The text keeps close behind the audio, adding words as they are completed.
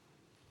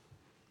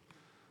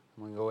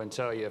I'm going to go ahead and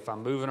tell you, if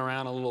I'm moving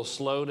around a little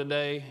slow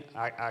today,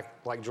 I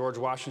like George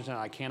Washington,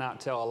 I cannot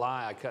tell a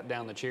lie. I cut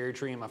down the cherry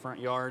tree in my front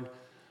yard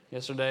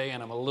yesterday,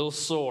 and I'm a little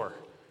sore.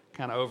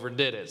 Kind of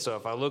overdid it. So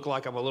if I look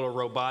like I'm a little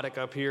robotic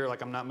up here,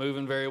 like I'm not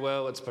moving very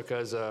well, it's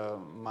because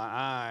my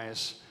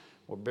eyes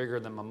were bigger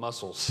than my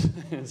muscles.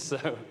 And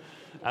so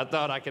I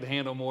thought I could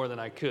handle more than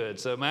I could.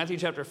 So Matthew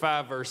chapter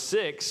 5, verse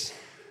 6,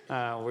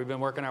 we've been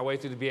working our way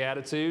through the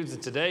Beatitudes,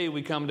 and today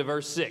we come to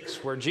verse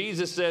 6, where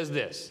Jesus says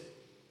this: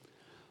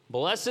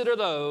 "Blessed are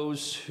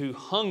those who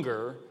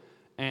hunger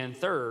and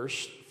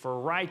thirst for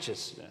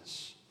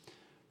righteousness,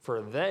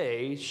 for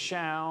they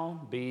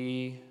shall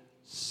be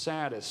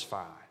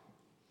satisfied."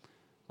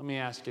 Let me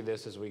ask you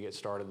this as we get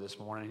started this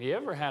morning. Have you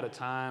ever had a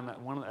time,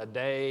 a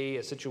day,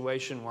 a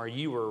situation where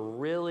you were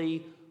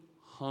really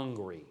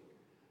hungry?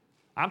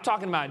 I'm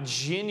talking about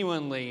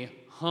genuinely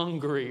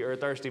hungry or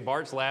thirsty.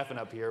 Bart's laughing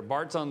up here.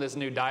 Bart's on this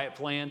new diet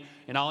plan,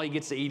 and all he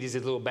gets to eat is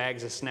his little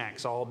bags of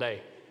snacks all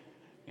day.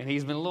 And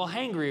he's been a little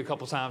hangry a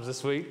couple times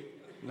this week.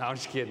 No, I'm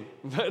just kidding.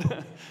 But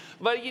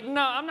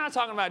no, I'm not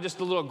talking about just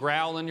a little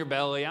growl in your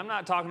belly. I'm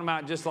not talking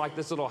about just like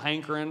this little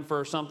hankering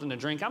for something to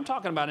drink. I'm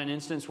talking about an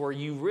instance where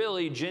you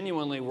really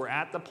genuinely were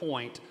at the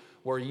point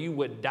where you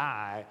would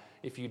die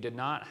if you did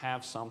not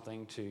have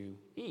something to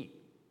eat.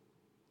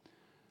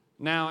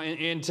 Now,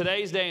 in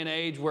today's day and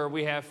age where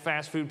we have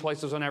fast food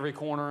places on every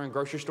corner and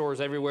grocery stores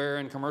everywhere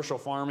and commercial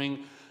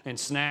farming and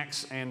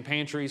snacks and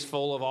pantries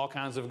full of all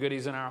kinds of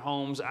goodies in our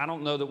homes, I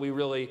don't know that we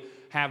really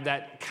have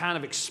that kind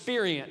of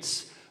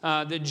experience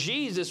that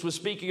Jesus was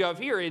speaking of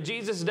here. In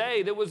Jesus'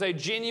 day, there was a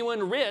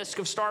genuine risk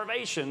of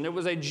starvation. There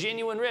was a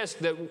genuine risk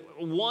that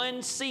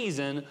one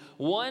season,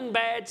 one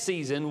bad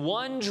season,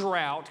 one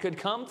drought could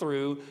come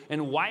through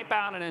and wipe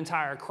out an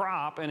entire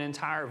crop, and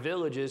entire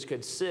villages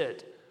could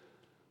sit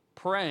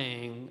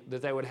praying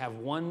that they would have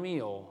one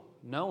meal,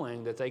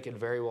 knowing that they could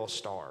very well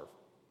starve.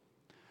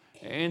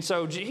 And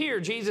so here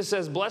Jesus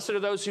says, blessed are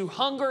those who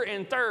hunger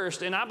and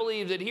thirst. And I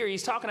believe that here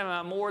he's talking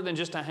about more than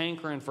just a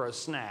hankering for a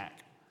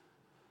snack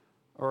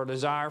or a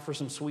desire for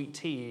some sweet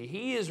tea.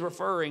 He is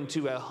referring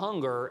to a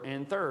hunger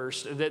and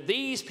thirst that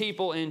these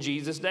people in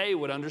Jesus' day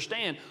would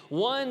understand.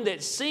 One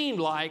that seemed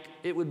like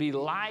it would be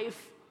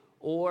life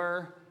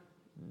or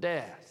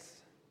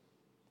death.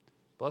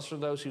 Blessed are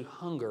those who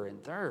hunger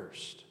and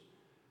thirst.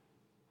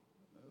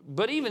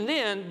 But even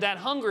then, that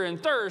hunger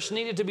and thirst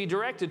needed to be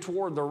directed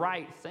toward the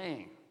right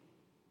thing.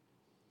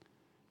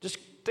 Just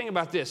think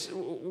about this.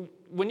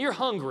 When you're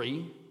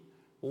hungry,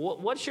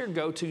 what's your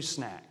go-to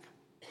snack?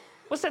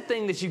 What's that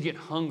thing that you get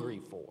hungry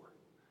for?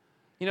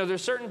 You know,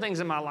 there's certain things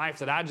in my life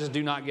that I just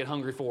do not get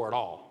hungry for at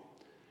all.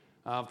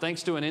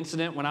 Thanks to an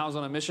incident when I was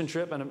on a mission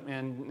trip,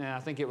 and I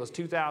think it was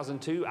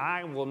 2002,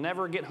 I will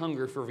never get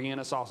hungry for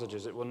Vienna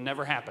sausages. It will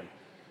never happen.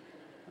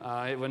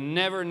 It would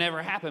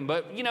never happen.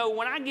 But, you know,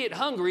 when I get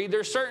hungry,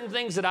 there's certain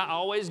things that I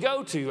always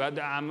go to.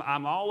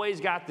 I'm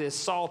always got this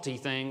salty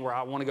thing where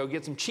I want to go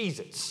get some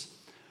Cheez-Its.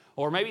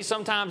 Or maybe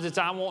sometimes it's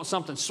I want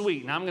something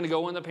sweet, and I'm going to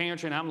go in the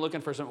pantry and I'm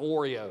looking for some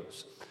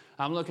Oreos.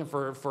 I'm looking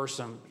for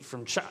some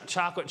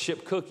chocolate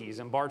chip cookies,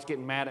 and Bart's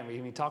getting mad at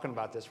me talking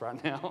about this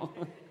right now.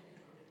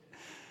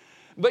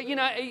 But, you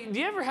know, do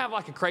you ever have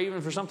like a craving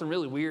for something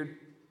really weird?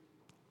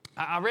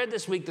 I read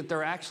this week that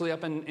they're actually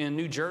up in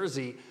New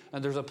Jersey,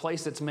 and there's a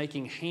place that's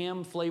making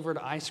ham-flavored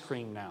ice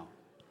cream now.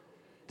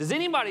 Does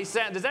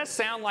that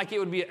sound like it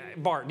would be,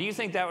 Bart, do you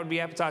think that would be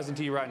appetizing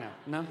to you right now?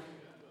 No?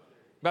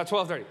 About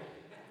 12:30.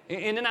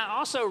 And then I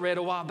also read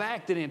a while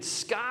back that in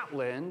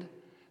Scotland,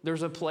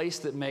 there's a place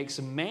that makes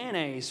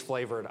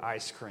mayonnaise-flavored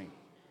ice cream.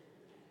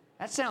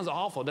 That sounds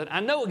awful.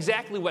 I know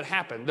exactly what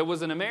happened. There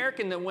was an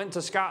American that went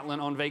to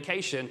Scotland on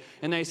vacation,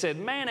 and they said,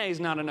 mayonnaise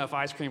not enough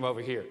ice cream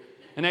over here.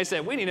 And they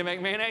said, we need to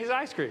make mayonnaise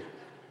ice cream.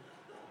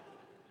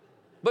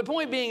 But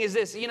point being is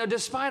this, you know,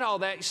 despite all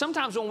that,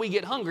 sometimes when we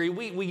get hungry,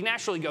 we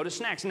naturally go to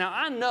snacks. Now,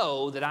 I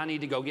know that I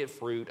need to go get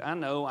fruit. I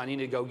know I need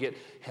to go get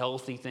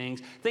healthy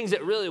things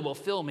that really will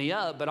fill me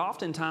up. But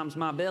oftentimes,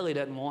 my belly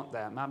doesn't want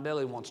that. My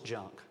belly wants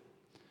junk.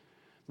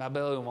 My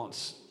belly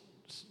wants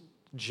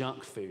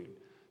junk food,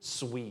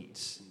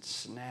 sweets, and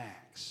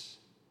snacks.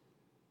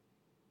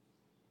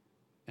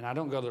 And I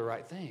don't go to the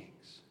right things.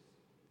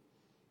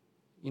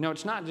 You know,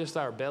 it's not just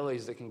our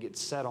bellies that can get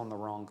set on the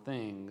wrong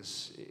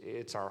things.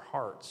 It's our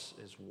hearts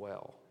as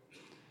well.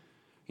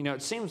 You know,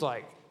 it seems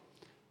like,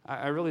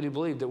 I really do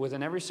believe that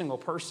within every single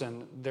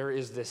person, there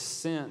is this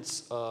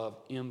sense of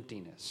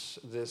emptiness,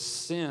 this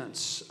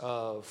sense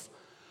of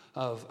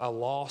a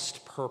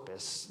lost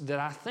purpose that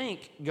I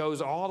think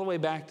goes all the way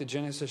back to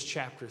Genesis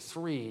chapter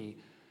 3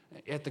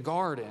 at the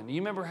garden.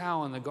 You remember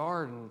how in the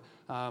garden,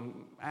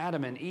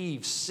 Adam and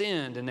Eve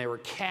sinned and they were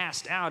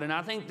cast out. And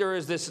I think there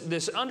is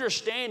this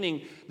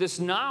understanding, this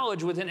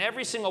knowledge within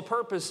every single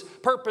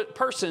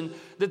person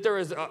that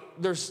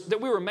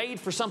that we were made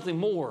for something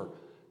more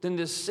than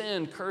this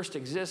sin cursed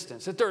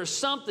existence. That there is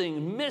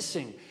something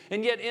missing.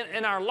 And yet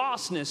in our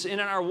lostness and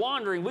in our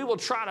wandering, we will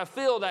try to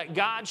fill that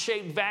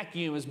God-shaped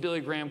vacuum, as Billy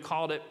Graham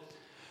called it,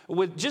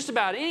 with just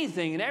about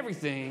anything and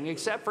everything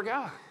except for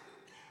God.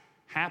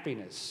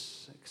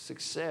 happiness,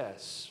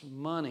 success,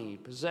 money,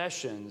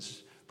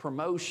 possessions,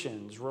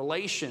 promotions,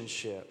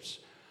 relationships.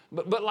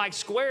 But like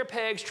square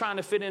pegs trying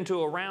to fit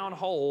into a round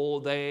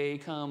hole, they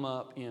come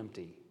up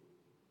empty.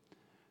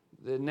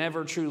 That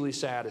never truly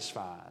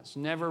satisfies,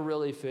 never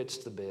really fits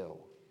the bill,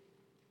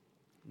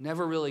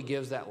 never really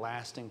gives that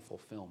lasting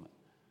fulfillment.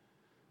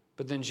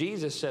 But then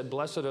Jesus said,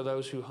 blessed are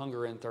those who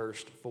hunger and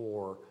thirst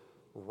for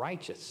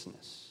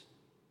righteousness,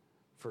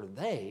 for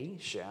they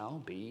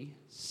shall be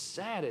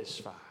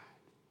satisfied.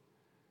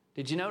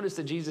 Did you notice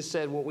that Jesus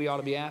said what we ought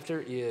to be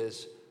after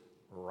is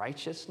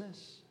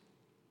righteousness?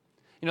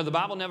 You know, the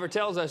Bible never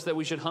tells us that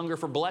we should hunger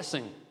for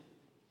blessing.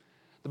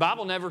 The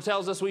Bible never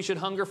tells us we should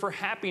hunger for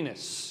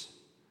happiness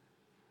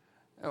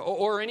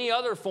or any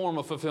other form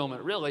of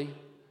fulfillment, really,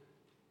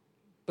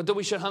 but that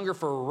we should hunger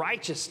for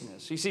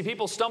righteousness. You see,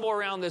 people stumble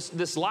around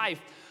this life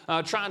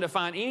trying to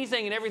find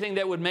anything and everything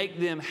that would make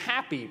them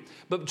happy,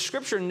 but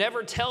Scripture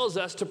never tells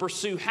us to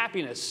pursue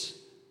happiness.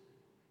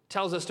 It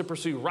tells us to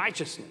pursue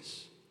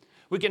righteousness.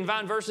 We can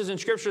find verses in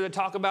Scripture that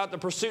talk about the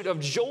pursuit of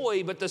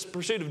joy, but this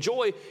pursuit of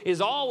joy is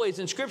always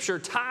in Scripture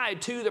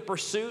tied to the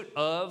pursuit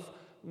of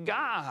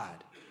God.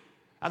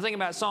 I think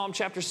about Psalm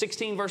chapter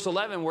 16, verse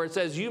 11, where it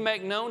says, you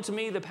make known to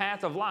me the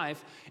path of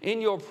life.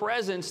 In your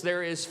presence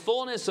there is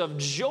fullness of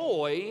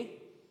joy.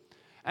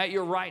 At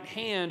your right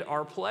hand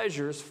are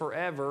pleasures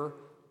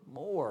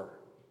forevermore.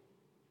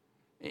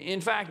 In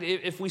fact,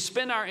 if we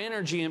spend our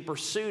energy in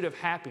pursuit of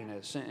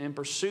happiness, in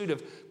pursuit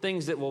of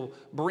things that will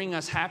bring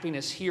us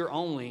happiness here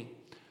only,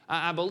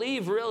 I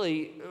believe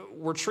really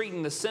we're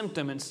treating the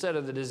symptom instead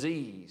of the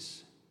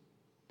disease.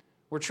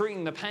 We're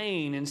treating the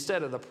pain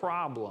instead of the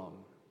problem.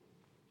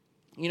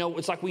 You know,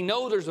 it's like we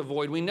know there's a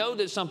void. We know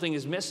that something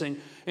is missing.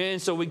 And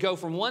so we go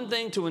from one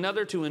thing to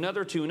another, to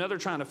another, to another,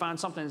 trying to find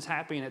something that's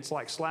happy. And it's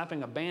like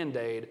slapping a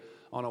Band-Aid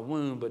on a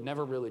wound, but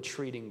never really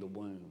treating the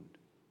wound.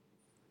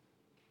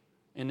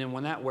 And then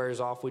when that wears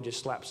off, we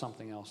just slap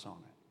something else on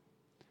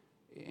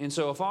it. And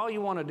so if all you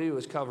want to do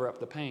is cover up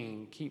the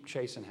pain, keep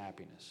chasing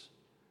happiness.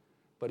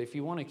 But if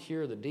you want to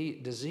cure the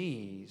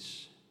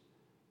disease,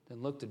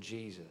 then look to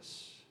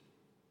Jesus,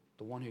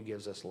 the one who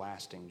gives us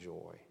lasting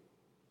joy.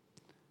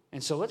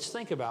 And so let's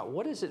think about,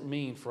 what does it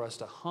mean for us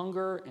to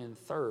hunger and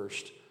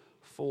thirst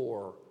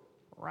for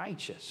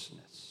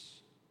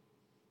righteousness?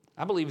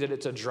 I believe that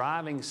it's a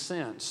driving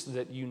sense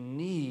that you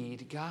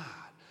need God,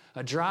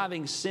 a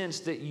driving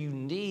sense that you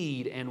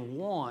need and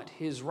want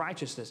His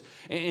righteousness,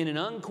 and an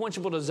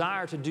unquenchable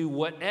desire to do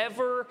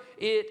whatever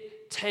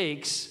it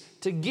takes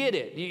to get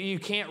it. You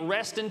can't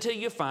rest until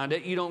you find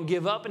it. You don't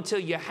give up until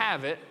you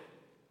have it.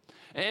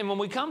 And when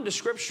we come to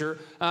Scripture,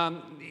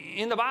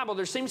 in the Bible,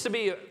 there seems to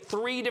be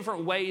 3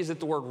 different ways that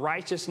the word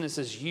righteousness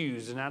is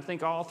used. And I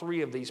think all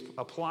 3 of these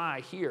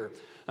apply here.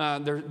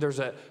 There's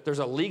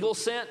a legal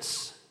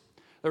sense,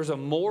 there's a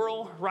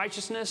moral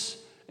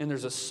righteousness, and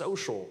there's a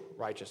social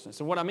righteousness.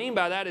 And what I mean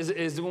by that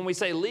is when we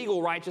say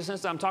legal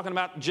righteousness, I'm talking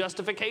about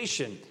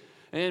justification.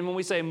 And when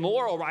we say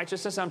moral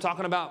righteousness, I'm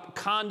talking about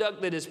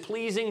conduct that is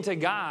pleasing to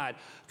God,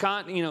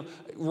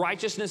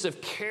 righteousness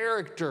of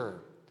character.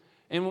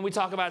 And when we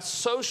talk about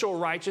social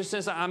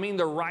righteousness, I mean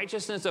the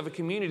righteousness of a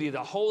community,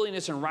 the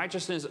holiness and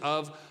righteousness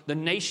of the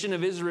nation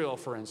of Israel,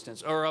 for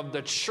instance, or of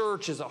the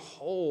church as a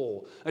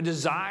whole, a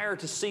desire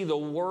to see the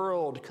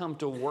world come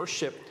to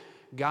worship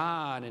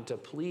God and to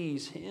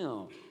please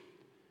Him.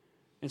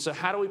 And so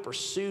how do we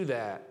pursue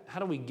that?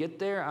 How do we get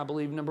there? I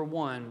believe, number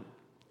 1,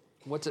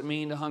 what's it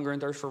mean to hunger and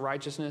thirst for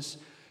righteousness?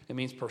 It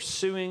means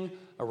pursuing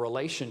a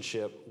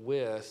relationship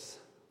with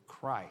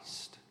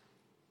Christ.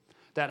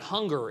 That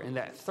hunger and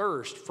that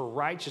thirst for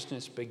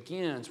righteousness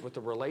begins with a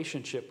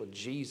relationship with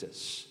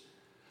Jesus,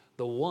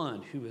 the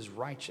one who is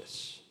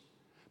righteous.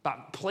 By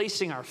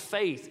placing our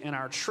faith and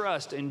our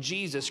trust in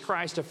Jesus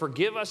Christ to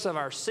forgive us of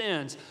our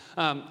sins,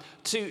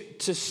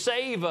 to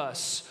save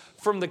us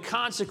from the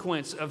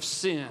consequence of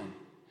sin,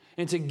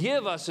 and to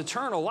give us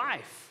eternal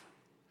life.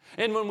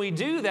 And when we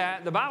do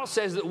that, the Bible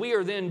says that we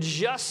are then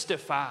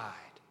justified.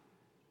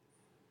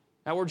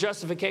 That word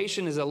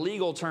justification is a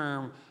legal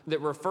term that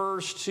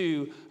refers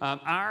to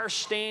our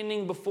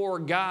standing before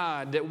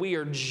God, that we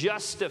are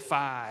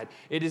justified.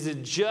 It is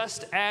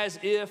just as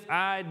if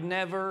I'd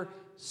never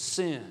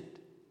sinned.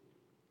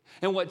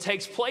 And what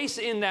takes place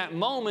in that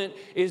moment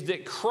is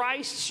that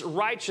Christ's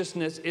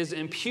righteousness is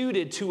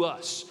imputed to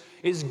us,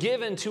 is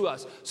given to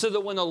us, so that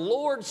when the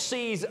Lord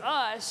sees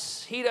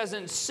us, He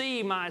doesn't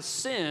see my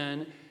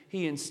sin,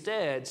 He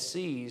instead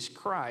sees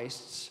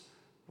Christ's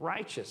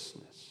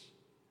righteousness.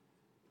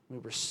 We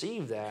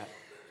receive that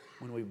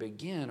when we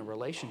begin a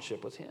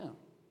relationship with Him.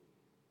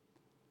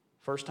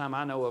 First time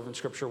I know of in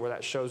Scripture where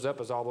that shows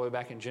up is all the way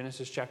back in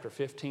Genesis chapter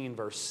 15,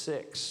 verse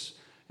 6,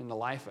 in the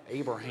life of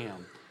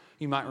Abraham.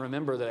 You might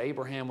remember that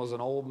Abraham was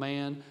an old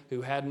man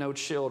who had no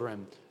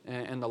children,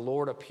 and the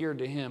Lord appeared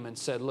to him and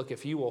said, look,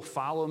 if you will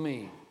follow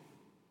me,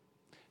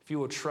 if you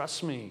will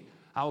trust me,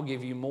 I will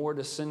give you more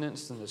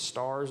descendants than the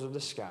stars of the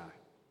sky.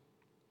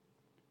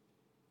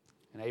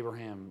 And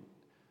Abraham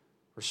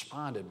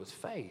responded with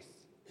faith.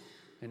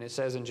 And it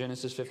says in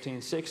Genesis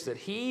 15:6 that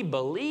he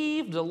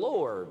believed the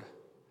Lord,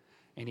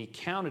 and he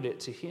counted it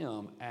to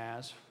him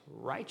as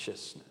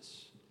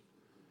righteousness.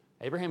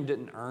 Abraham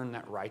didn't earn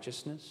that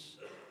righteousness.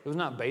 It was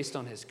not based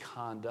on his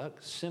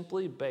conduct,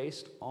 simply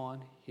based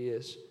on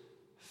his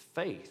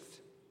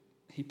faith.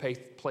 He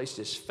placed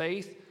his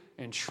faith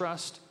and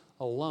trust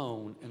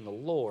alone in the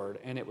Lord,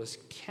 and it was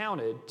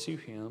counted to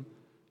him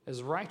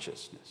as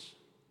righteousness.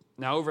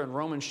 Now, over in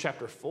Romans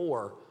chapter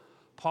 4,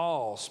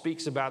 Paul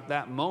speaks about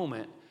that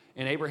moment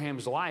in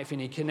Abraham's life,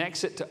 and he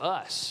connects it to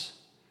us.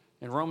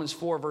 In Romans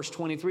 4, verse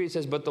 23, it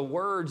says, "But the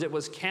words that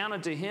was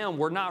counted to him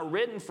were not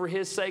written for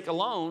his sake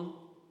alone,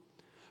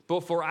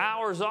 but for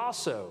ours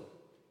also.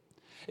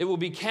 It will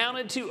be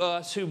counted to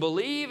us who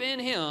believe in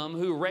him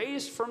who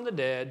raised from the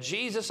dead,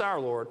 Jesus our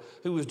Lord,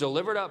 who was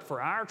delivered up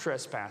for our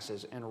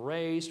trespasses and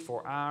raised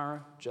for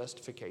our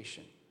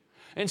justification."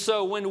 And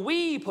so when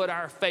we put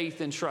our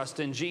faith and trust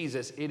in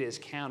Jesus, it is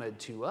counted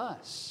to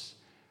us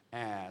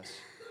as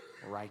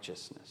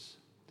righteousness.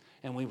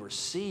 And we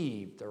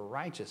receive the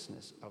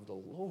righteousness of the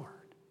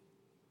Lord.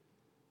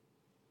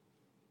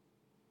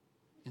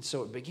 And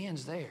so it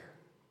begins there.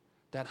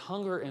 That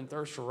hunger and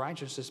thirst for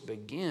righteousness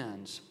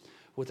begins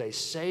with a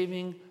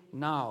saving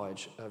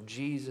knowledge of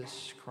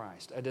Jesus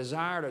Christ, a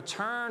desire to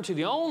turn to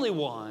the only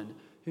one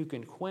who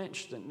can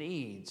quench the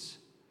needs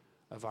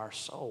of our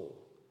soul,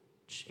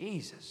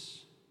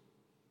 Jesus.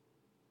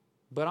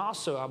 But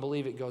also, I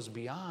believe it goes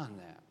beyond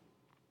that.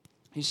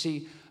 You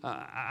see,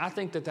 I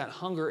think that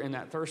hunger and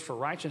that thirst for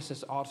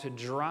righteousness ought to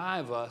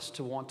drive us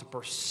to want to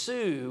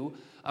pursue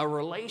a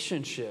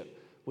relationship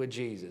with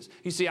Jesus.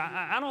 You see,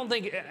 I don't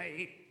think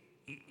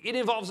it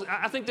involves,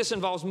 I think this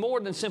involves more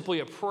than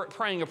simply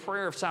praying a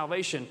prayer of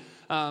salvation.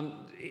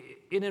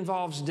 It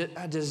involves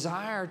a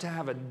desire to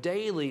have a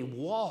daily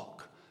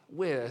walk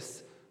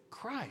with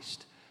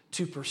Christ,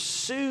 to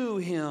pursue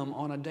him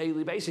on a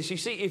daily basis. You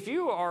see, if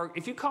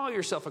you call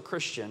yourself a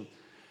Christian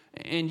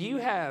and you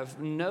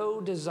have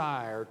no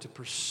desire to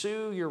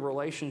pursue your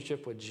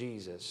relationship with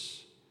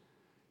Jesus,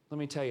 let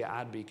me tell you,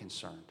 I'd be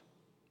concerned.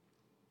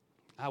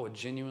 I would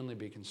genuinely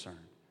be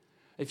concerned.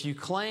 If you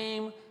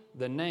claim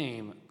the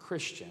name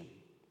Christian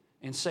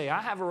and say, I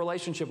have a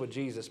relationship with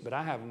Jesus, but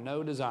I have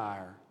no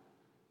desire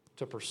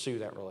to pursue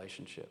that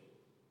relationship.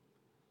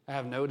 I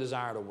have no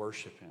desire to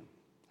worship him.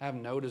 I have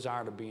no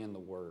desire to be in the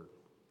Word.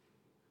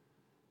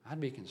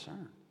 I'd be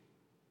concerned.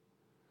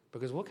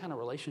 Because what kind of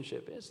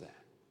relationship is that?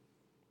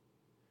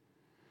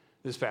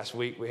 This past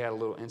week, we had a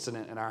little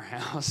incident in our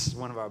house.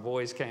 One of our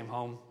boys came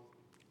home.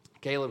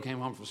 Caleb came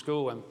home from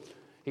school, and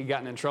he'd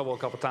gotten in trouble a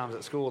couple times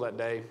at school that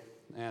day.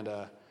 And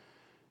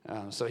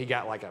so he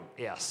got like a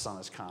S on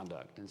his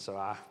conduct. And so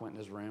I went in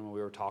his room, and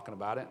we were talking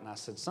about it. And I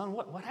said, son,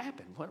 what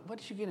happened? What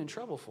did you get in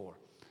trouble for?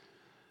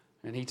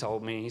 And he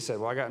told me, he said,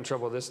 well, I got in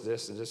trouble with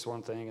this, and this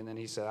one thing. And then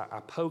he said,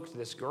 I poked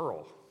this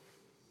girl.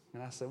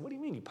 And I said, what do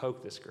you mean you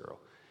poked this girl?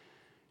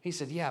 He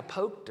said, yeah, I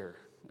poked her.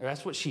 Or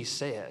that's what she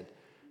said.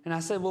 And I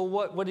said, well,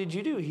 what did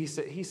you do? He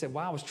said,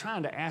 well, I was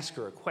trying to ask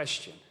her a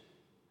question.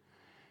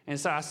 And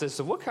so I said,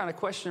 so what kind of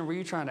question were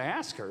you trying to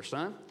ask her,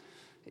 son?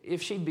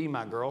 If she'd be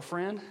my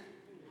girlfriend?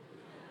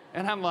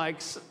 And I'm like,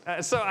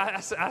 so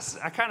I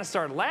kind of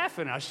started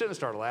laughing. I shouldn't have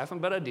started laughing,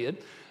 but I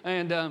did.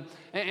 And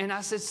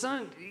I said,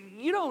 son,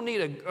 you don't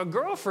need a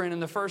girlfriend in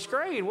the first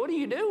grade. What are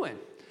you doing?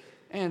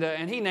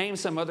 And he named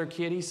some other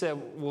kid. He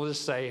said, we'll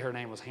just say her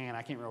name was Hannah.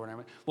 I can't remember her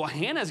name. Well,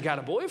 Hannah's got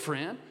a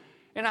boyfriend.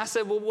 And I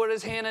said, well, what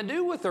does Hannah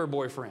do with her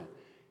boyfriend?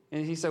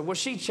 And he said, well,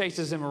 she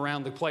chases him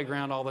around the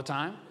playground all the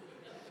time.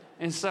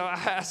 And so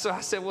I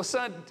said, well,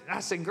 son, I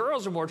said,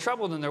 girls are more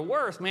trouble than they're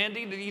worth, man.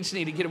 You just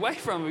need to get away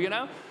from them, you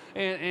know?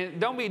 And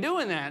don't be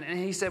doing that. And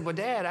he said, well,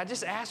 Dad, I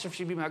just asked her if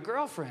she'd be my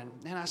girlfriend.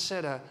 And I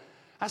said,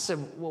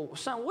 well,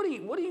 son, what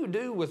do you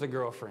do with a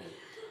girlfriend?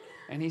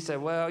 And he said,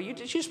 well, you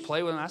just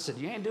play with them. I said,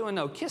 you ain't doing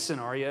no kissing,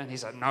 are you? And he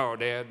said, no,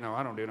 Dad, no,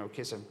 I don't do no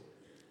kissing.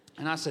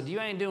 And I said, you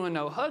ain't doing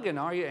no hugging,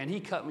 are you? And he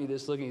cut me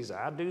this look, and he said,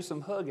 I do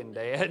some hugging,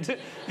 Dad.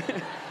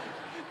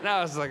 And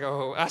I was like,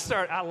 oh,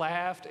 I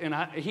laughed, and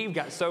he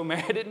got so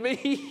mad at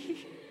me.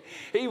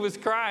 He was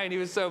crying. He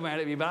was so mad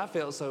at me, but I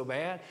felt so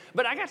bad.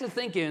 But I got to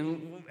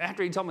thinking,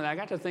 after he told me that, I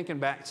got to thinking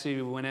back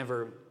to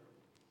whenever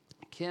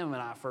Kim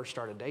and I first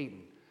started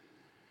dating.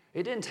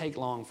 It didn't take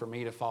long for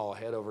me to fall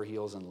head over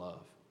heels in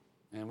love.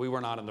 And we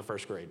were not in the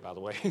first grade, by the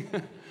way.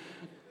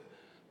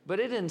 But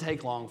it didn't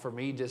take long for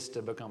me just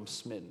to become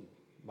smitten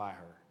by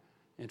her,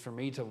 and for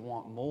me to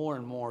want more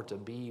and more to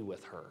be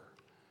with her,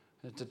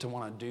 to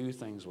want to do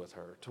things with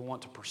her, to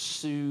want to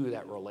pursue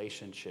that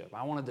relationship.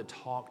 I wanted to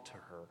talk to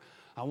her.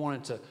 I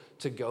wanted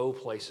to go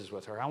places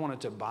with her. I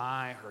wanted to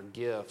buy her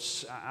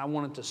gifts. I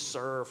wanted to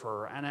serve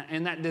her.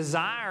 And that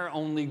desire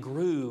only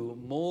grew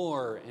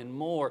more and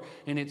more,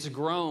 and it's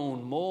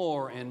grown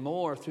more and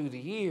more through the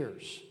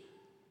years.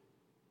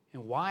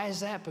 And why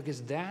is that?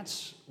 Because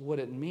that's what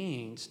it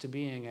means to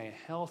being a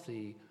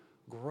healthy,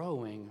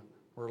 growing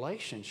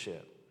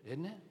relationship,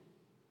 isn't it?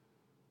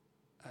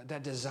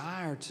 That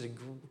desire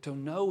to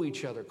know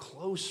each other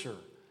closer,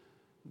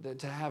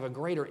 to have a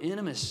greater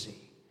intimacy.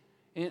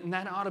 And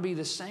that ought to be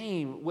the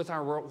same with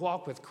our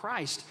walk with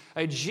Christ.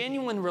 A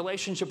genuine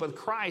relationship with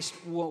Christ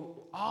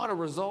ought to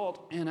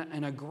result in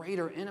a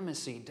greater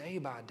intimacy day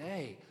by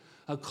day,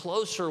 a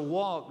closer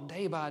walk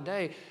day by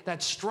day,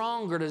 that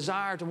stronger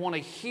desire to want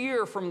to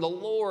hear from the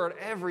Lord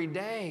every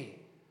day,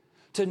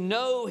 to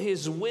know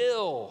His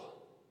will.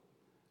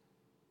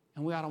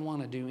 And we ought to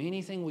want to do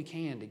anything we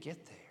can to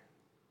get there.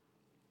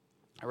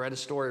 I read a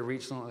story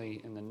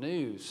recently in the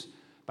news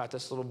about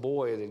this little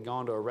boy that had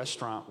gone to a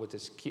restaurant with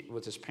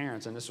his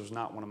parents, and this was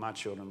not one of my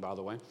children, by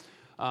the way.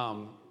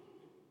 And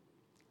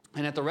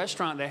at the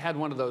restaurant, they had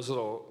one of those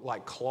little,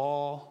 like,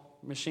 claw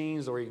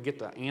machines where you get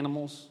the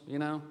animals, you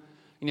know.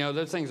 You know,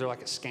 those things are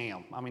like a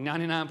scam. I mean,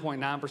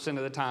 99.9%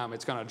 of the time,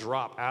 it's going to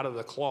drop out of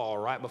the claw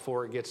right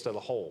before it gets to the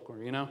hole,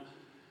 you know.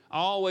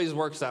 Always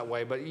works that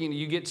way, but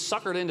you get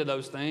suckered into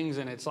those things,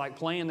 and it's like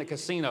playing the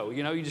casino.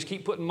 You know, you just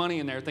keep putting money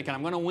in there thinking, I'm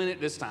going to win it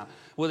this time.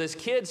 Well, this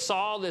kid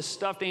saw this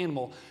stuffed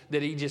animal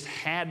that he just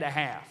had to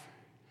have.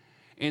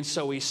 And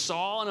so he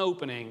saw an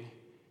opening,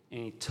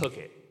 and he took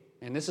it.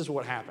 And this is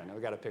what happened. We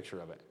got a picture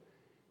of it.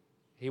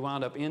 He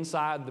wound up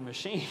inside the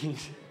machine.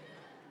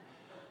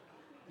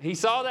 He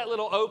saw that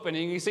little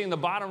opening. You see in the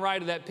bottom right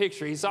of that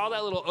picture, he saw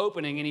that little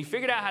opening, and he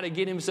figured out how to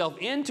get himself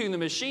into the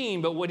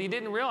machine, but what he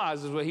didn't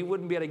realize is that he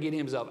wouldn't be able to get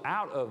himself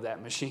out of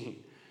that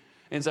machine.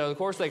 And so, of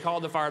course, they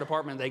called the fire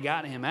department. They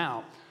got him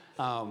out.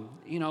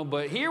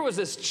 But here was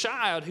this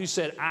child who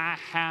said, I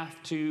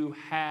have to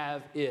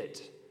have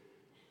it.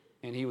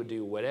 And he would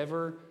do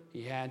whatever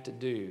he had to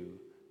do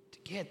to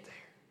get there.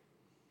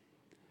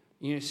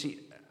 You see,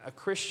 a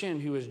Christian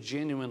who is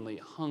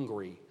genuinely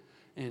hungry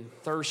and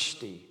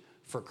thirsty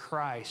for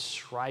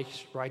Christ's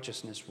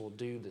righteousness will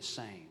do the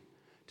same.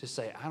 To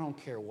say, I don't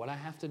care what I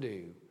have to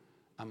do,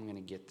 I'm going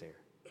to get there.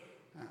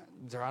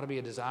 There ought to be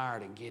a desire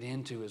to get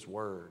into His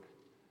Word,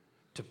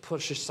 to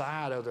push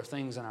aside other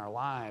things in our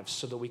lives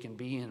so that we can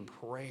be in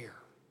prayer,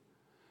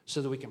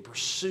 so that we can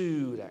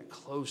pursue that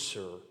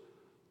closer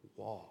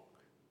walk.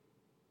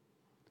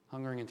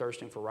 Hungering and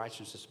thirsting for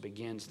righteousness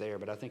begins there,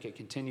 but I think it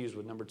continues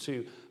with number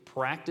 2,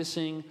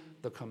 practicing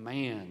the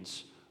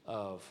commands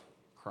of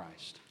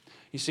Christ.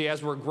 You see,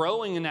 as we're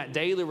growing in that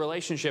daily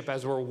relationship,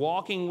 as we're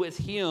walking with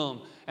Him,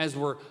 as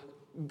we're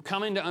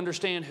coming to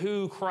understand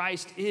who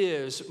Christ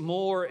is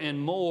more and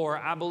more,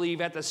 I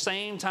believe at the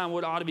same time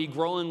what ought to be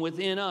growing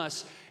within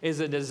us is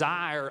a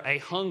desire, a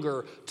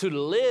hunger to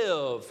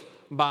live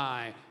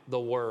by the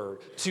Word,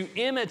 to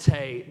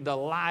imitate the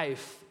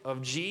life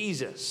of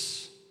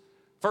Jesus.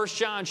 1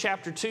 John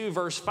chapter 2,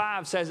 verse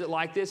 5 says it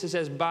like this. It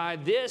says, by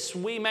this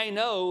we may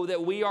know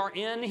that we are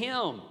in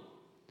Him.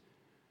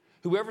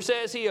 Whoever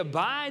says he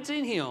abides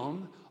in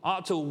Him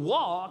ought to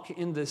walk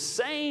in the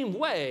same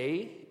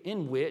way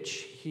in which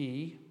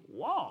He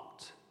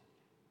walked.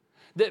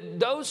 That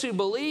those who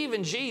believe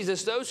in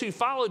Jesus, those who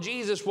follow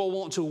Jesus, will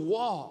want to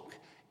walk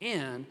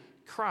in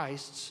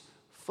Christ's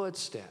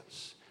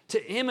footsteps,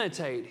 to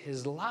imitate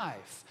His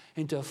life,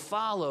 and to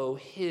follow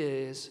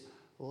His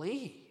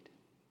lead.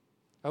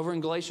 Over in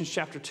Galatians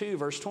chapter 2,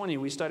 verse 20,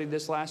 we studied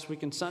this last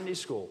week in Sunday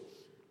school.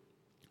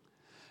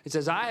 It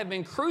says, I have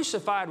been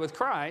crucified with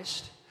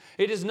Christ.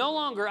 It is no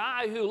longer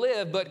I who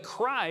live, but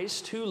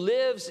Christ who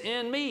lives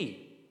in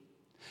me.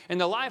 And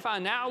the life I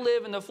now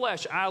live in the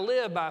flesh, I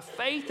live by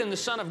faith in the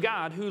Son of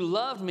God who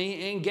loved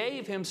me and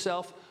gave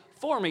Himself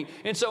for me.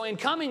 And so in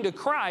coming to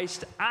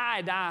Christ,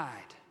 I died.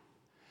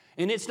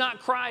 And it's not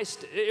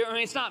Christ,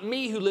 it's not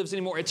me who lives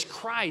anymore. It's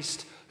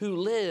Christ who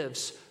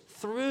lives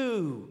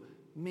through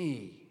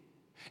me.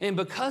 And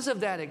because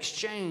of that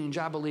exchange,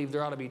 I believe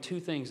there ought to be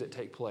 2 things that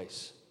take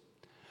place.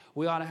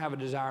 We ought to have a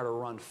desire to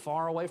run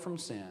far away from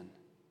sin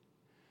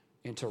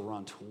and to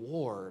run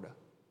toward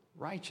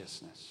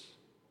righteousness.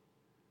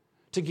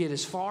 To get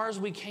as far as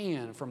we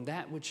can from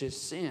that which is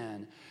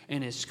sin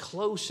and as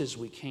close as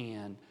we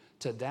can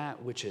to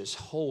that which is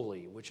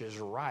holy, which is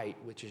right,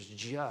 which is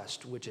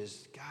just, which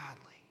is godly.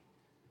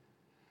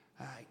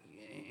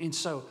 And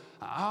so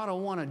I ought to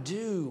want to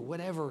do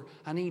whatever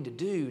I need to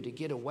do to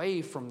get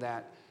away from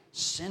that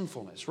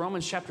sinfulness.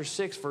 Romans chapter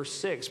 6, verse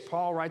 6,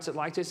 Paul writes it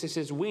like this. He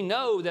says, we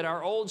know that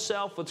our old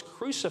self was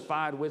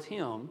crucified with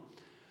Him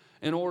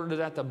in order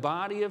that the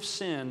body of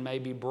sin may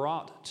be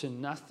brought to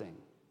nothing,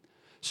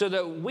 so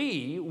that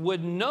we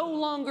would no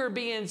longer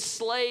be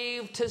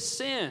enslaved to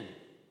sin.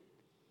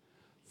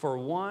 For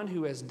one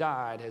who has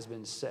died has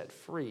been set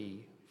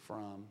free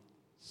from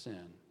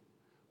sin.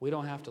 We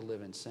don't have to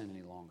live in sin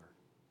any longer.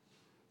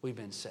 We've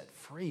been set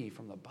free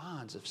from the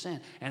bonds of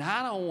sin. And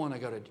I don't want to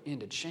go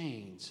into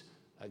chains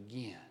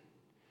again,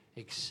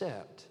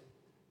 except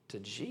to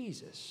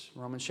Jesus.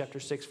 Romans chapter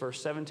 6,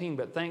 verse 17,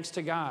 but thanks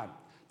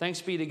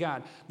be to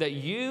God, that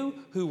you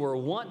who were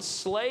once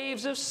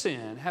slaves of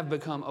sin have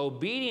become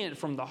obedient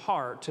from the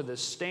heart to the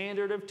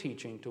standard of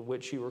teaching to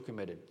which you were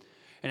committed.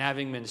 And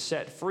having been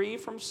set free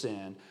from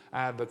sin,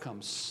 I have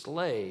become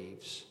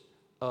slaves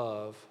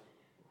of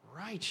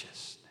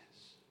righteousness.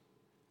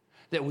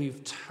 That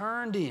we've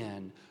turned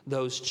in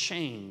those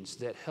chains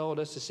that held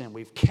us to sin.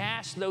 We've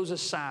cast those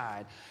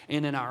aside,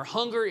 and in our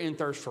hunger and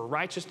thirst for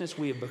righteousness,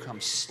 we have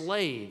become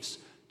slaves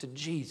to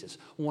Jesus,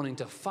 wanting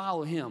to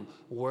follow him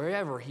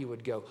wherever he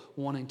would go,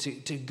 wanting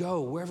to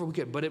go wherever we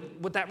could.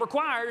 But that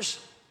requires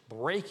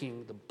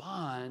breaking the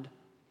bond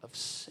of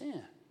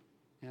sin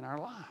in our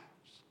lives.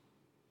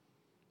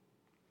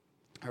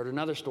 I heard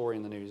another story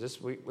in the news. This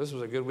was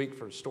a good week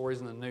for stories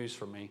in the news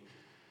for me.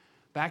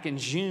 Back in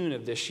June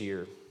of this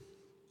year,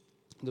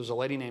 there was a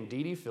lady named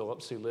Dee Dee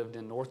Phillips who lived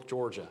in North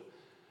Georgia.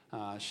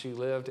 She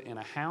lived in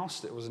a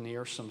house that was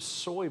near some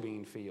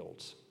soybean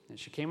fields. And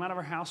she came out of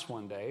her house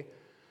one day,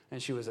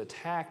 and she was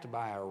attacked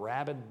by a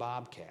rabid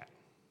bobcat.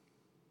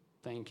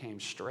 Thing came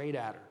straight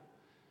at her.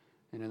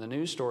 And in the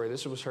news story,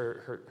 this was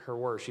her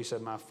words. She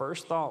said, "My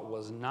first thought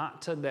was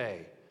not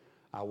today.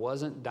 I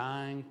wasn't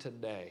dying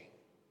today."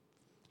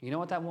 You know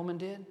what that woman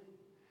did?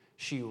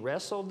 She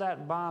wrestled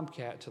that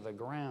bobcat to the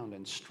ground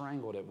and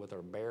strangled it with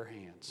her bare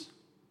hands.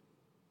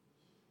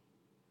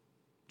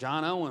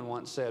 John Owen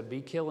once said,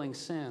 "Be killing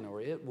sin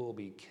or it will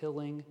be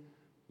killing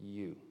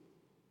you."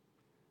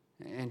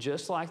 And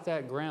just like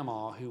that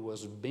grandma who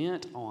was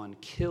bent on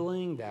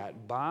killing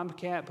that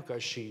bobcat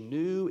because she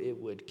knew it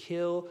would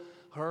kill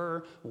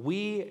her,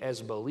 we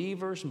as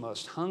believers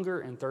must hunger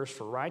and thirst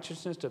for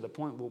righteousness to the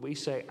point where we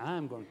say,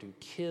 "I'm going to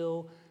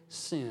kill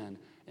sin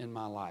in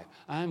my life.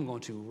 I'm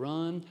going to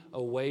run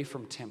away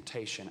from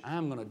temptation.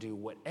 I'm going to do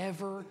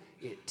whatever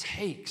it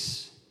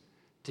takes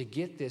to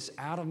get this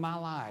out of my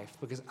life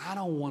because I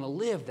don't want to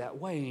live that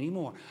way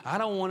anymore. I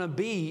don't want to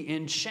be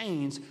in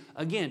chains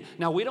again."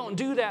 Now, we don't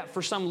do that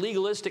for some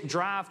legalistic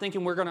drive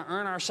thinking we're going to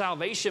earn our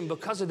salvation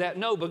because of that.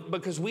 No, but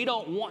because we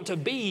don't want to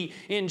be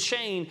in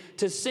chain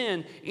to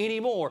sin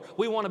anymore.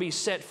 We want to be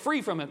set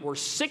free from it. We're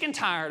sick and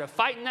tired of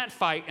fighting that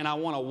fight, and I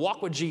want to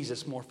walk with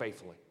Jesus more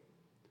faithfully.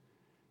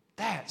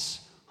 That's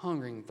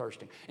hungering and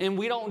thirsting. And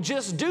we don't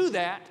just do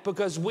that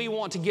because we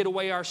want to get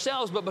away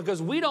ourselves, but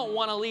because we don't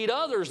want to lead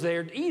others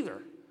there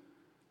either.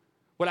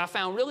 What I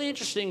found really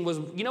interesting was,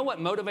 you know what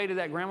motivated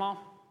that grandma?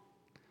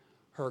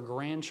 Her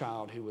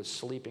grandchild who was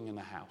sleeping in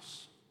the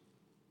house.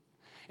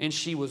 And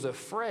she was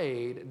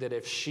afraid that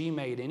if she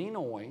made any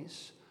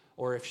noise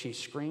or if she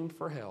screamed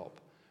for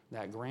help,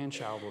 that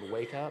grandchild would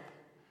wake up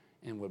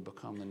and would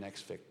become the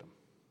next victim.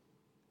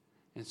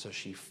 And so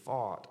she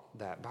fought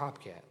that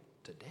bobcat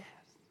to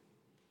death.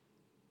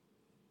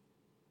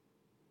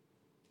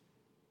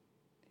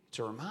 It's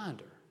a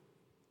reminder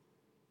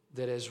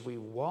that as we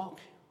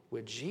walk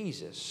with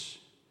Jesus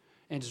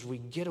and as we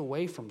get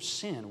away from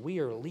sin, we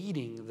are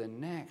leading the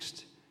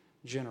next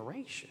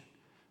generation.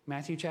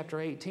 Matthew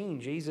chapter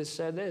 18, Jesus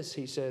said this.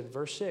 He said,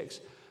 verse 6,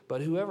 "But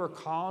whoever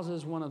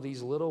causes one of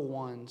these little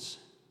ones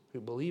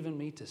who believe in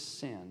me to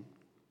sin,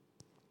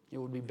 it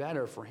would be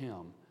better for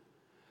him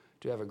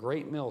to have a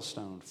great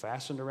millstone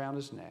fastened around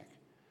his neck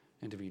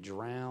and to be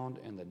drowned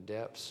in the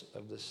depths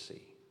of the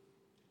sea."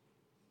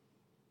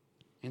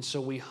 And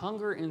so we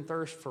hunger and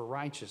thirst for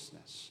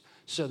righteousness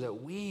so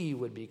that we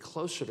would be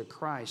closer to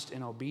Christ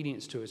in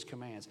obedience to his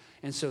commands,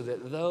 and so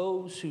that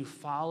those who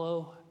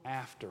follow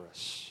after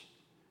us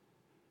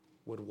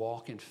would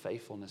walk in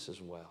faithfulness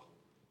as well.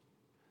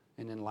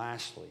 And then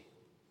lastly,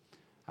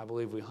 I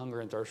believe we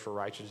hunger and thirst for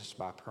righteousness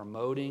by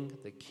promoting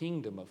the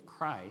kingdom of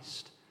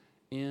Christ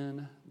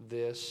in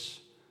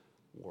this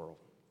world.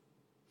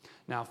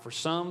 Now, for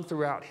some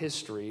throughout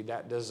history,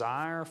 that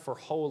desire for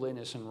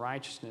holiness and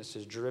righteousness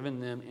has driven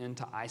them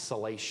into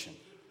isolation.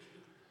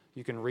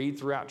 You can read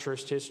throughout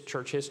church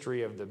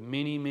history of the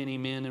many, many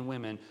men and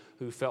women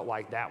who felt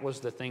like that was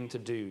the thing to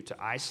do,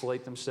 to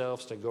isolate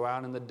themselves, to go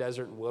out in the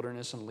desert and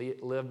wilderness and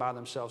live by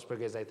themselves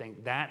because they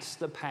think that's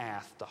the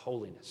path to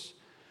holiness.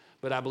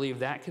 But I believe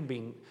that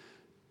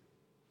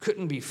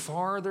couldn't be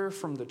farther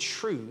from the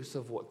truth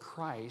of what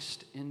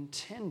Christ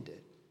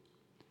intended.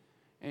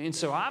 And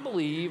so I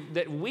believe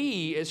that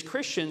we as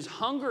Christians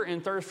hunger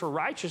and thirst for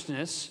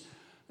righteousness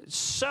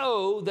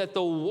so that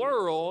the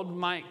world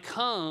might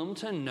come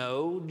to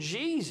know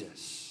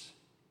Jesus.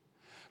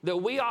 That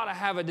we ought to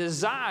have a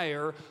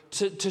desire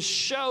to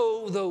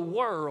show the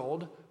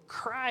world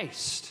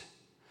Christ.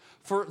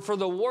 For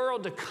the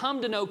world to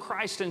come to know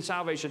Christ in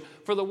salvation.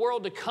 For the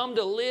world to come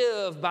to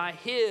live by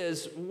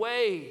his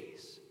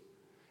ways.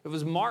 It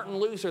was Martin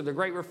Luther, the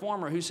great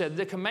reformer, who said,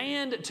 "The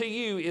command to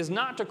you is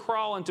not to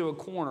crawl into a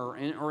corner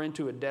or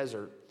into a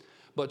desert,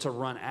 but to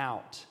run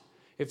out,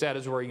 if that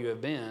is where you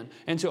have been,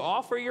 and to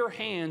offer your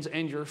hands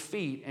and your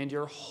feet and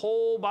your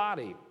whole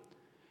body,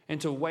 and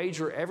to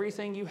wager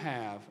everything you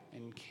have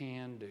and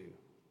can do,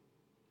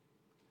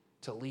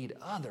 to lead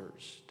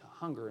others to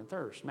hunger and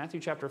thirst." Matthew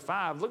chapter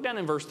 5, look down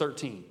in verse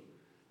 13.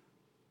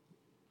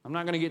 I'm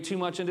not going to get too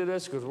much into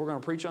this because we're going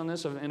to preach on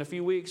this in a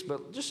few weeks,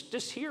 but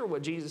just hear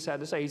what Jesus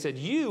had to say. He said,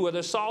 "You are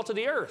the salt of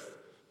the earth.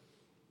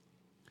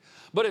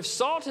 But if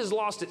salt has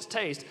lost its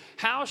taste,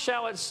 how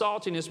shall its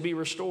saltiness be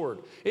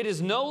restored? It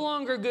is no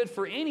longer good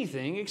for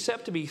anything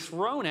except to be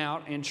thrown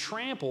out and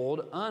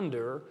trampled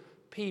under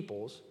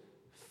people's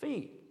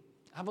feet."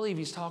 I believe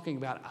he's talking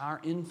about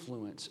our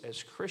influence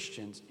as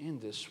Christians in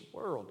this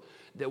world,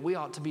 that we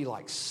ought to be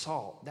like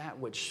salt, that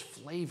which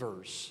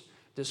flavors,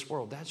 this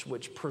world. That's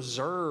which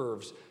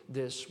preserves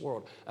this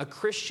world. A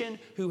Christian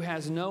who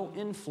has no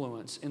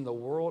influence in the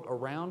world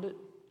around it,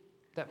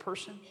 that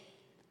person,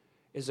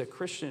 is a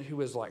Christian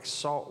who is like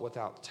salt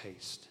without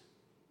taste.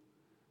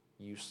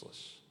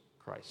 Useless,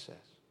 Christ says.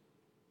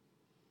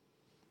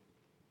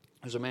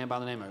 There's a man by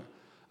the name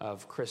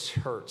of Chris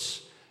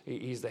Hertz.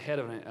 He's the head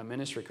of a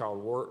ministry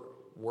called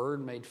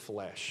Word Made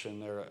Flesh,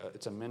 and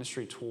it's a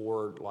ministry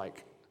toward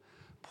like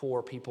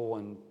poor people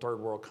in third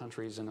world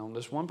countries. And on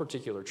this one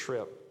particular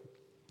trip,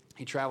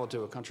 he traveled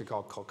to a country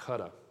called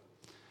Calcutta.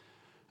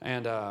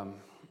 And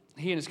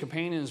he and his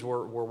companions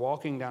were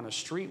walking down a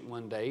street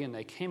one day, and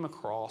they came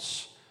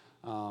across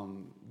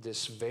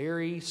this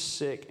very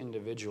sick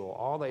individual.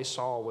 All they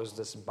saw was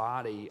this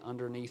body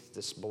underneath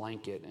this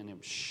blanket, and it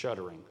was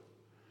shuddering.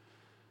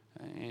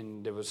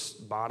 And there was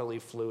bodily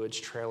fluids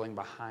trailing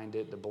behind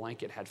it. The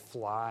blanket had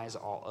flies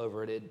all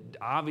over it.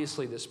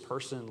 Obviously, this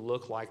person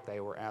looked like they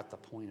were at the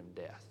point of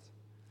death.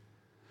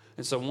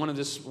 And so one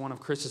of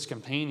Chris's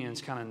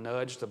companions kind of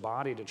nudged the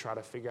body to try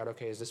to figure out,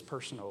 okay, is this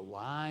person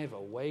alive,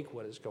 awake?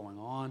 What is going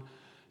on?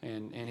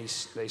 And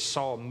they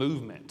saw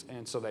movement.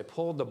 And so they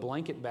pulled the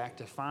blanket back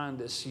to find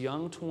this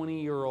young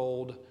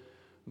 20-year-old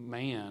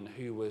man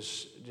who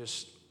was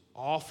just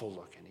awful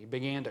looking. He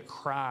began to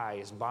cry.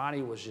 His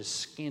body was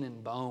just skin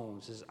and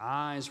bones. His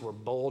eyes were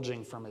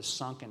bulging from his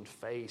sunken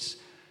face.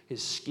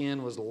 His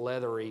skin was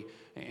leathery.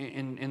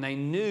 And they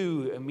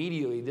knew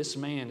immediately this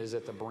man is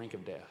at the brink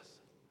of death.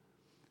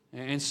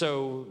 And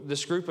so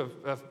this group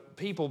of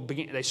people,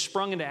 they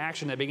sprung into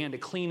action. They began to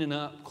clean him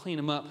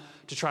up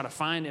to try to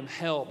find him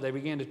help.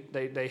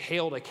 They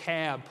hailed a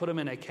cab, put him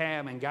in a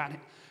cab, and got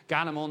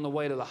him on the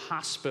way to the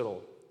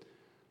hospital.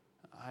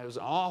 It was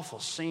an awful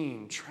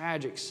scene,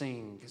 tragic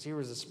scene, because here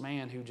was this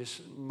man who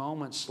just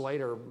moments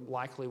later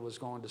likely was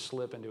going to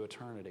slip into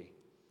eternity.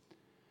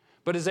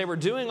 But as they were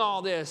doing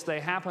all this, they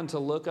happened to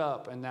look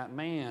up, and that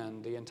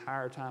man the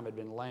entire time had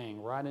been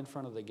laying right in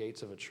front of the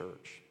gates of a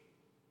church.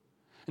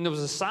 And there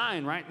was a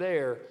sign right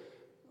there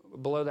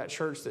below that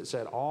church that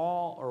said,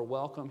 "All are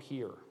welcome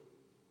here."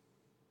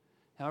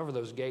 However,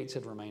 those gates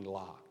had remained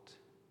locked.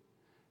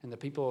 And the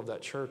people of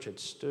that church had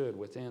stood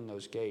within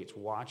those gates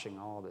watching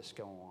all this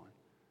go on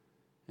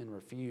and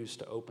refused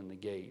to open the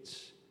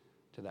gates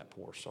to that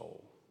poor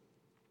soul.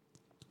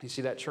 You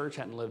see, that church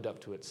hadn't lived up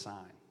to its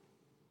sign.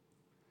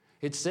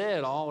 It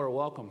said, "All are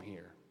welcome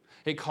here."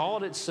 It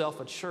called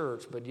itself a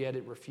church, but yet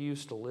it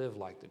refused to live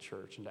like the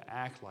church and to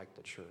act like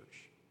the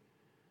church.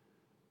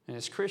 And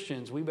as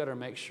Christians, we better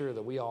make sure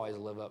that we always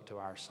live up to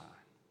our sign.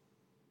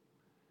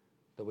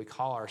 That we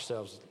call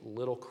ourselves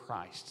little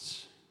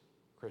Christs,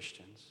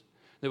 Christians.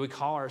 That we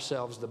call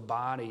ourselves the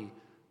body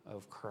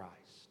of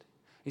Christ.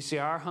 You see,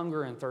 our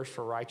hunger and thirst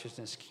for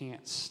righteousness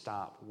can't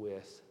stop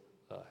with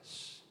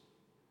us.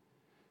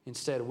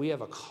 Instead, we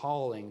have a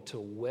calling to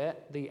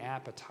whet the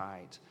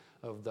appetite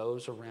of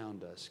those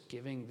around us,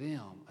 giving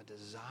them a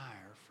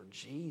desire for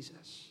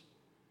Jesus.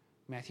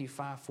 Matthew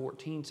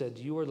 5:14 said,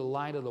 "You are the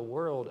light of the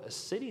world. A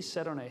city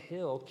set on a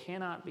hill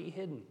cannot be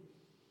hidden.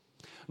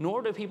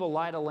 Nor do people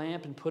light a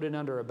lamp and put it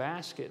under a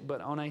basket, but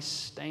on a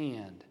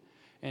stand,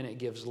 and it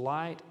gives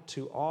light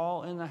to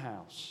all in the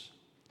house.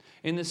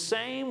 In the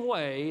same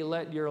way,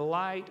 let your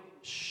light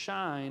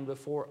shine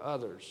before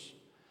others,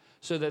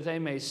 so that they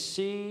may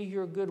see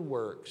your good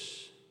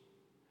works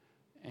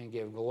and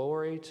give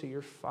glory to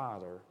your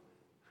Father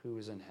who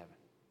is in heaven."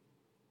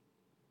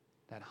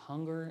 That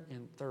hunger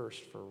and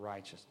thirst for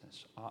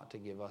righteousness ought to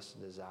give us a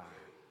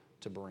desire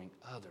to bring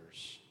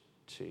others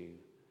to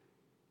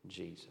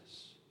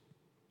Jesus.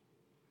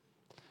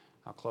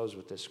 I'll close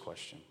with this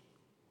question.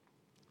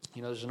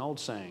 You know, there's an old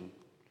saying,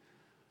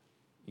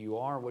 "You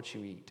are what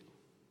you eat."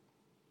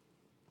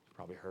 You've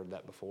probably heard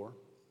that before.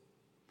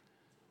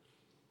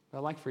 But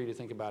I'd like for you to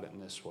think about it in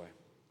this way.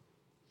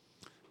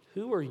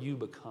 Who are you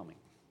becoming?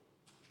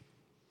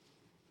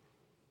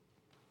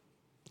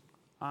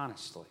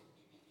 Honestly.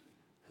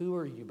 Who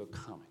are you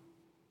becoming?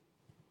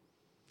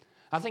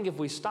 I think if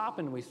we stop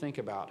and we think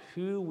about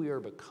who we are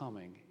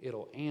becoming,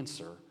 it'll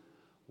answer,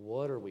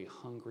 what are we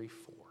hungry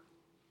for?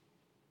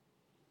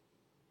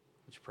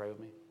 Would you pray with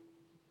me?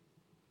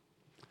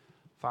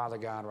 Father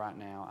God, right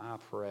now, I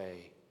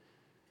pray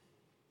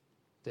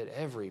that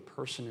every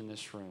person in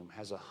this room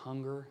has a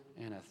hunger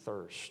and a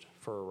thirst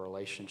for a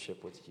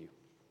relationship with you.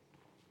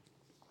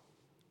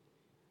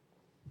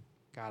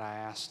 God, I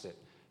ask that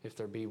if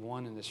there be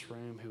one in this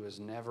room who has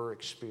never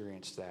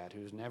experienced that,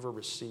 who's never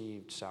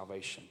received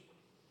salvation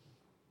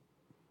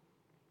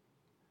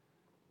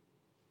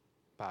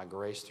by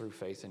grace through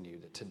faith in you,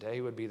 that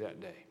today would be that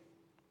day.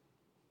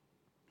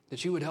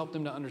 That you would help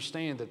them to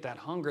understand that that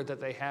hunger that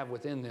they have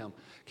within them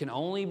can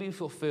only be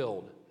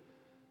fulfilled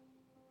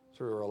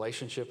through a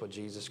relationship with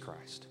Jesus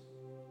Christ.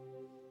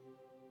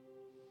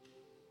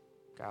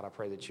 God, I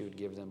pray that you would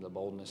give them the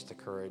boldness, the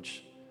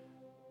courage,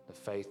 the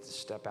faith to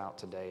step out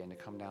today and to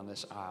come down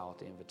this aisle at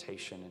the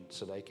invitation, and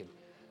so they can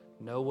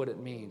know what it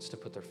means to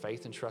put their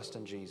faith and trust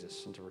in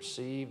Jesus and to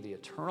receive the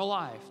eternal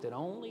life that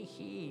only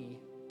He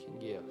can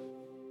give.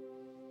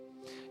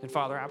 And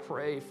Father, I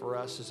pray for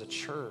us as a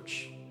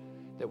church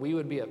that we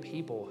would be a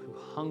people who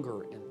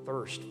hunger and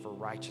thirst for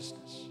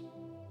righteousness.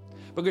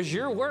 Because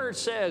your word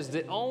says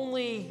that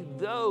only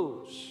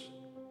those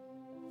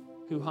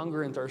who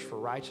hunger and thirst for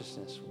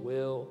righteousness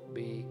will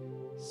be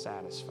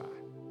satisfied.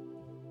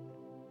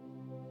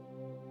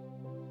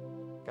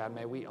 God,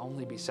 may we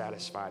only be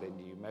satisfied in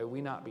you. May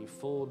we not be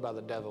fooled by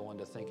the devil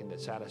into thinking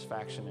that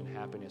satisfaction and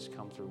happiness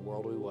come through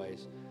worldly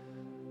ways.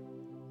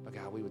 But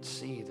God, we would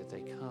see that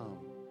they come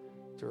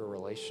through a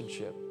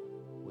relationship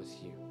with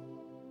you.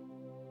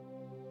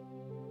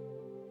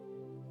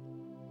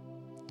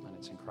 And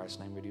it's in Christ's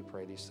name we do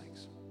pray these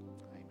things.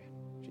 Amen.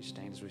 Would you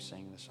stand as we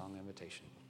sing the song of invitation?